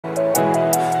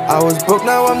I was broke,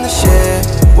 now I'm the shit.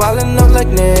 Wildin' up like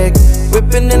Nick,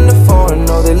 whipping in the foreign,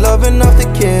 oh, they loving off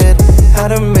the kid.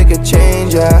 Had to make a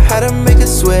change, yeah, had to make a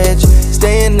switch.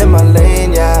 Staying in my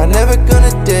lane, yeah, never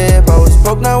gonna dip. I was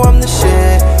broke, now I'm the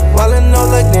shit. Wildin' up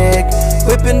like Nick,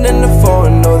 whipping in the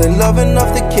foreign, oh, they loving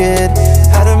off the kid.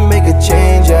 Had to make a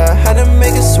change, yeah, had to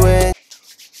make a switch.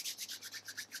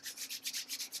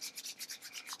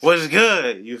 What's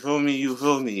good? You feel me? You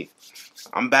feel me?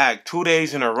 I'm back 2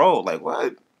 days in a row. Like,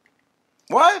 what?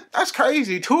 What? That's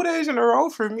crazy. 2 days in a row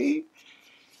for me?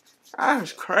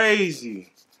 That's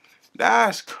crazy.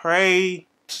 That's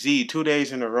crazy. 2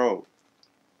 days in a row.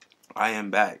 I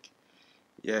am back.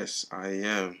 Yes, I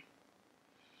am.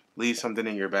 Leave something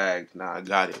in your bag. Nah, I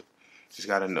got it. Just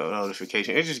got a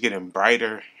notification. It's just getting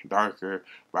brighter, darker,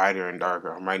 brighter and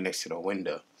darker. I'm right next to the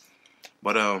window.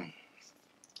 But,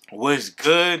 what's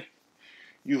good?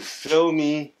 You feel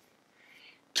me?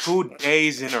 2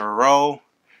 days in a row.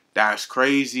 That's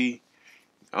crazy.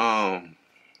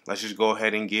 Let's just go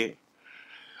ahead and get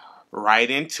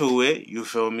right into it. You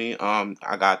feel me?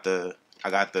 I got the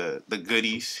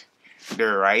goodies.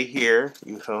 They're right here.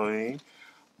 You feel me?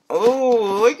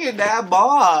 Oh, look at that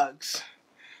box.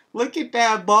 Look at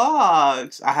that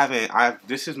box.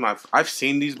 I've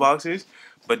seen these boxes,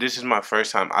 but this is my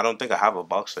first time. I don't think I have a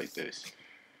box like this.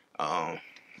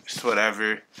 It's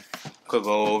whatever. Could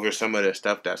go over some of the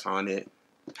stuff that's on it.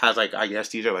 Has like, I guess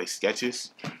these are like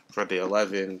sketches for the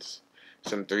 11s,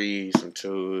 some 3s, some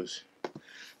 2s,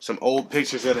 some old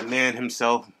pictures of the man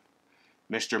himself,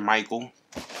 Mr. Michael,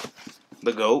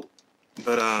 the GOAT.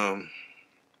 But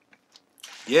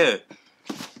yeah.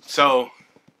 So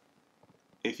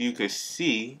if you could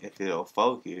see, if it'll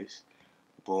focus,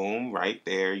 boom, right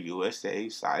there, USA,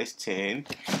 size 10,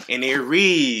 and it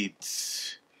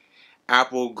reads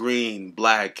apple green,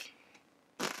 black.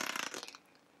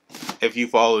 If you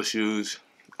follow shoes,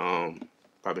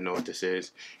 probably know what this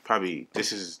is. Probably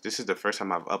this is the first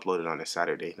time I've uploaded on a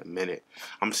Saturday in a minute.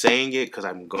 I'm saying it because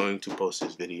I'm going to post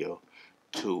this video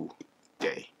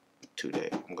today.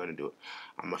 I'm gonna do it.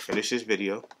 I'm gonna finish this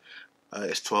video.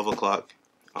 It's 12 o'clock.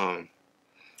 I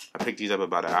picked these up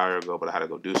about an hour ago, but I had to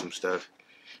go do some stuff.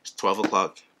 It's 12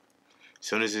 o'clock. As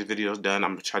soon as this video is done,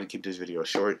 I'm gonna try to keep this video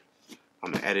short.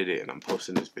 I'm gonna edit it and I'm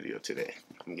posting this video today.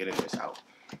 I'm getting this out.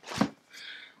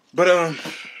 But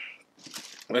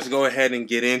let's go ahead and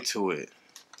get into it.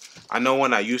 I know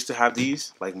when I used to have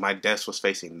these, like my desk was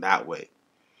facing that way.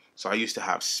 So I used to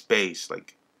have space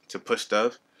like to put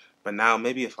stuff. But now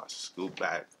maybe if I scoot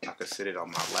back, I could sit it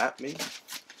on my lap maybe.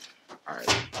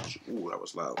 Alright. Ooh, that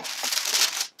was loud.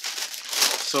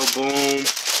 So boom.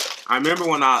 I remember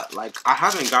when I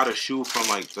haven't got a shoe from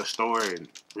like the store and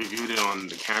reviewed it on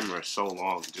the camera so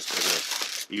long just because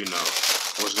of, you know,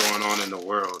 what's going on in the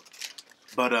world.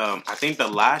 But I think the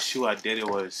last shoe I did, it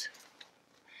was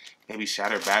maybe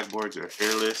Shattered Backboards or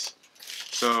Fearless.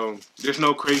 So there's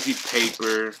no crazy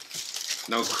paper,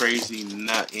 no crazy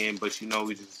nothing, but you know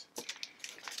we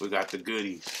got the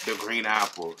goodies, the green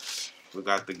apples. We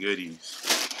got the goodies.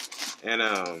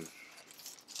 And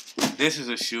this is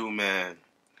a shoe, man,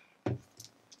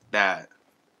 that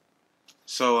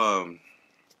I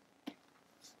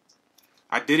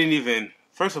didn't even,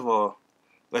 first of all,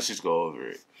 let's just go over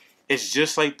it. It's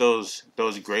just like those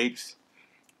grapes.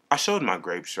 I showed my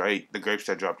grapes, right? The grapes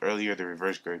that dropped earlier, the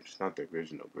reverse grapes, not the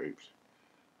original grapes.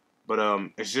 But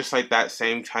it's just like that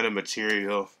same kind of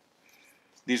material.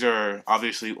 These are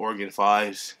obviously Oregon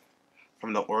 5s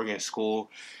from the Oregon school.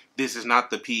 This is not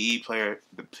the PE pair.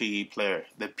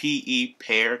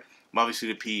 Obviously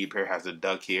the PE pair has a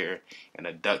duck here and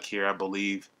a duck here, I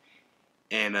believe.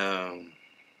 And I'm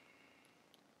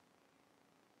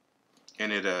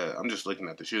just looking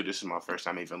at the shoe. This is my first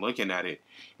time even looking at it.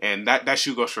 And that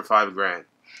shoe goes for $5 grand.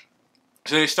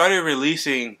 So they started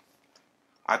releasing,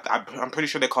 I'm pretty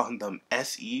sure they call them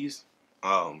SEs.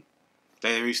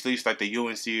 They released like the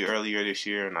UNC earlier this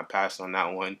year, and I passed on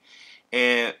that one.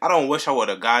 And I don't wish I would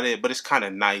have got it, but it's kind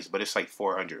of nice. But it's like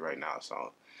 $400 right now,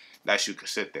 so that shoe could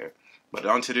sit there. But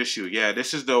onto this shoe. Yeah,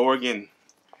 this is the Oregon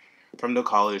from the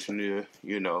college, from the,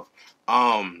 you know.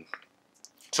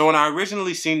 So when I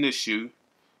originally seen this shoe,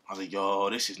 I was like, yo,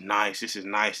 this is nice, this is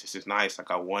nice, this is nice.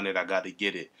 Like, I want it, I got to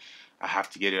get it. I have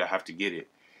to get it, I have to get it.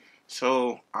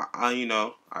 So,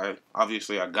 I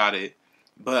obviously got it.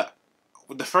 But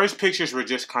the first pictures were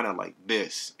just kind of like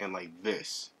this and like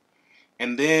this.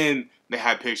 And then they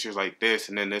had pictures like this,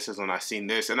 and then this is when I seen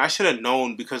this. And I should have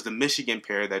known because the Michigan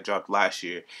pair that dropped last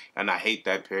year, and I hate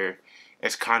that pair,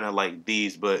 it's kind of like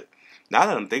these. But now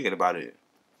that I'm thinking about it,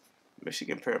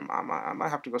 Michigan pair, I might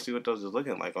have to go see what those is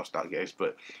looking like on StockX.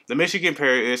 But the Michigan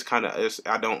pair is kind of,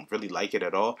 I don't really like it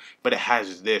at all. But it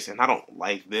has this, and I don't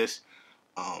like this.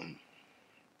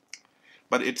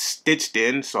 But it's stitched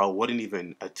in, so I wouldn't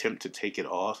even attempt to take it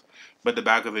off. But the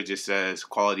back of it just says,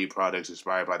 quality products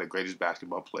inspired by the greatest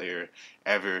basketball player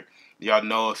ever. Y'all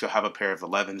know if you have a pair of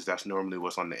 11s, that's normally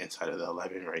what's on the inside of the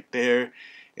 11 right there.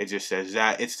 It just says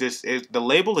that. It's this, the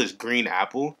label is green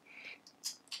apple.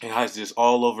 It has this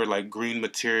all over like green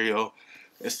material.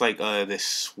 It's like this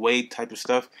suede type of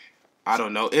stuff. I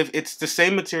don't know. If it's the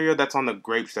same material that's on the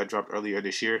grapes that dropped earlier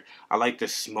this year. I like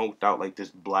this smoked out, like this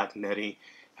black netting.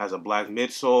 Has a black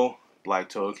midsole, black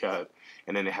toe cap,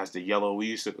 and then it has the yellow.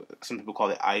 Some people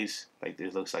call it ice, like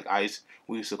this looks like ice.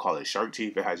 We used to call it shark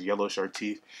teeth. It has yellow shark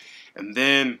teeth. And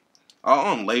then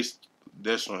I'll unlace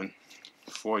this one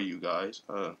for you guys.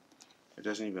 It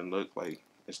doesn't even look like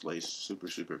it's laced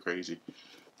super crazy.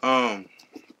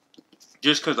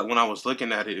 Just because when I was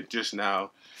looking at it just now,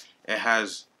 it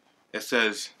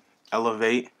says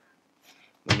elevate.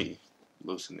 Let me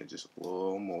loosen it just a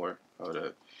little more. Hold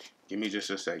up. Give me just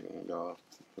a second, y'all.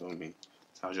 Feel me?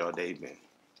 How's y'all day been?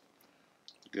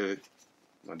 Good?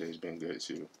 My day's been good,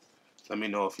 too. Let me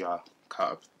know if y'all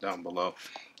cop down below.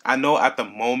 I know at the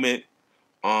moment,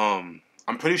 I'm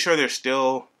pretty sure they're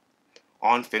still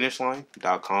on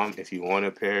finishline.com if you want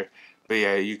a pair. But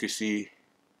yeah, you can see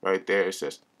right there, it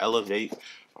says elevate.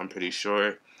 I'm pretty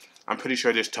sure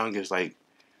this tongue is like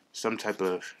some type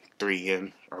of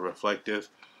 3M or reflective.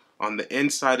 On the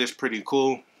inside, it's pretty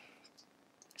cool.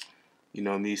 You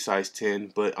know me, size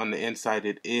 10, but on the inside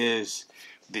it is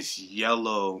this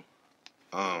yellow,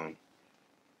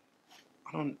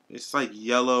 it's like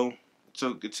yellow,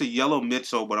 so it's a yellow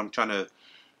midsole, but I'm trying to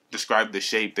describe the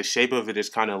shape. The shape of it is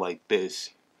kind of like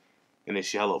this, and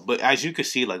it's yellow. But as you can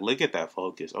see, like, look at that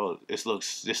focus. Oh, this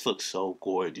looks so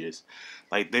gorgeous.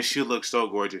 Like, this shoe looks so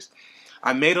gorgeous.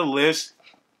 I made a list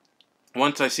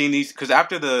once I seen these, because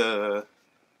after the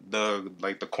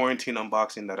quarantine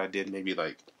unboxing that I did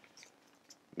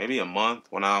maybe a month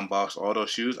when I unboxed all those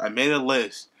shoes, I made a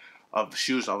list of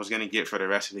shoes I was going to get for the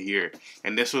rest of the year.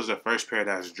 And this was the first pair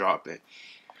that was dropping.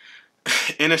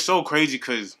 And it's so crazy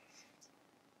because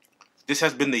this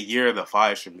has been the year of the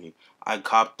 5s for me. I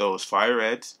copped those Fire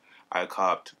Reds. I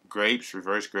copped grapes,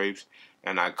 reverse grapes.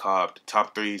 And I copped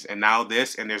top 3s. And now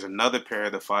this. And there's another pair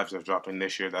of the 5s that's dropping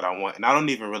this year that I want. And I don't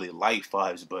even really like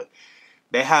 5s, but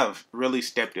they have really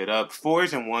stepped it up.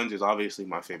 4s and 1s is obviously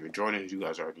my favorite Jordans. You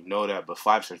guys already know that. But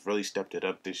 5s has really stepped it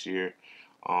up this year.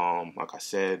 Like I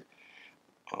said.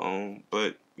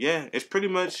 But yeah, it's pretty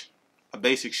much a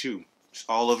basic shoe. It's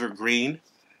all over green.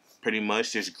 Pretty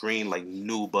much just green, like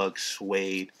nubuck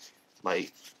suede.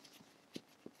 Like,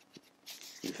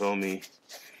 you feel me?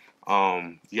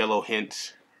 Yellow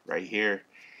hints right here.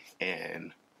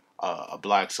 And a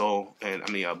black sole, and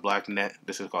a black net.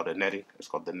 This is called a netting. It's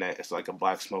called the net. It's like a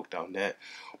black smoked out net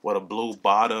with a blue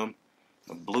bottom,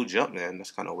 a blue jump, man.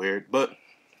 That's kind of weird, but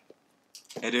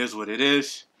it is what it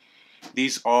is.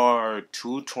 These are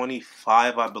 $225,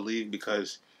 I believe,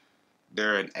 because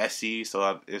they're an SE,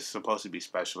 so it's supposed to be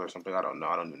special or something. I don't know.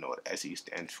 I don't even know what SE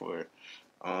stands for,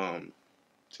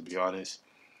 to be honest.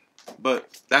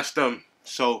 But that's them.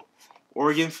 So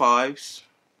Oregon 5s,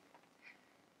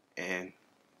 and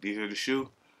these are the shoe.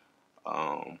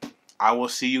 I will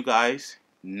see you guys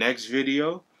next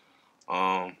video.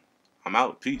 I'm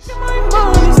out. Peace.